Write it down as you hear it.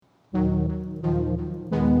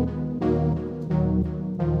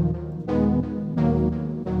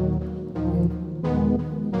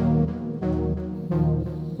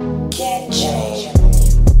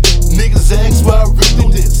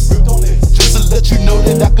you know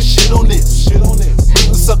that I can shit on this.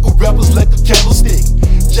 Moving sucker rappers like a candlestick.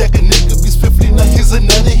 Jack a nigga be swiftly, now here's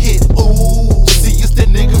another hit. Ooh, see, it's that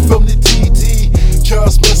nigga from the TT.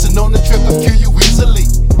 Charles Manson on the track, I'll kill you easily.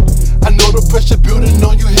 I know the pressure building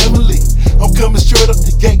on you heavily. I'm coming straight up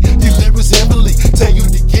the gate, these lyrics heavenly. Tell you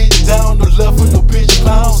to get down, no love for no bitch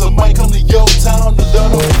clowns. I might come to your town, to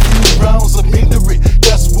learn on a few rounds. I'm ignorant,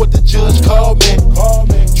 that's what the judge called me.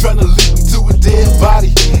 Tryna lead me to a dead body.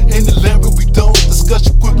 In the land where we don't discuss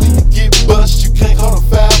you quickly, you get bust. You can't call a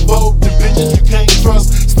 5-0, the bitches you can't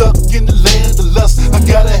trust. Stuck in the land of lust, I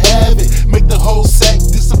gotta have it. Make the whole sack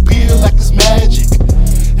disappear like it's magic.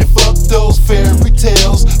 And fuck those fairy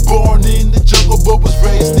tales. Born in the jungle but was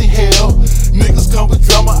raised in hell. Niggas come with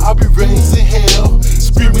drama, I'll be raised in hell.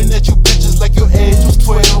 Screaming at you bitches like your age was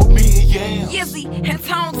 12. Me and Yamzz and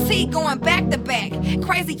tone.t going back to back.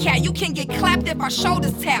 Crazy cat, you can get clapped if our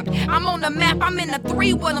shoulders tapped. I'm on the map, I'm in the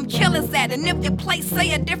 3 where them killers at. And if your place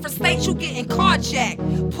say a different state, you getting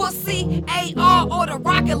carjacked. Pussy, AR, or the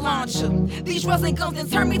rocket launcher. These drugs and guns can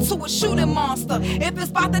turn me to a shooting monster. If it's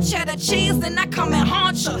about the cheddar cheese, then I come and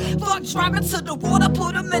haunt ya. Fuck driving to the water,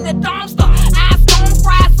 put them in the dumpster.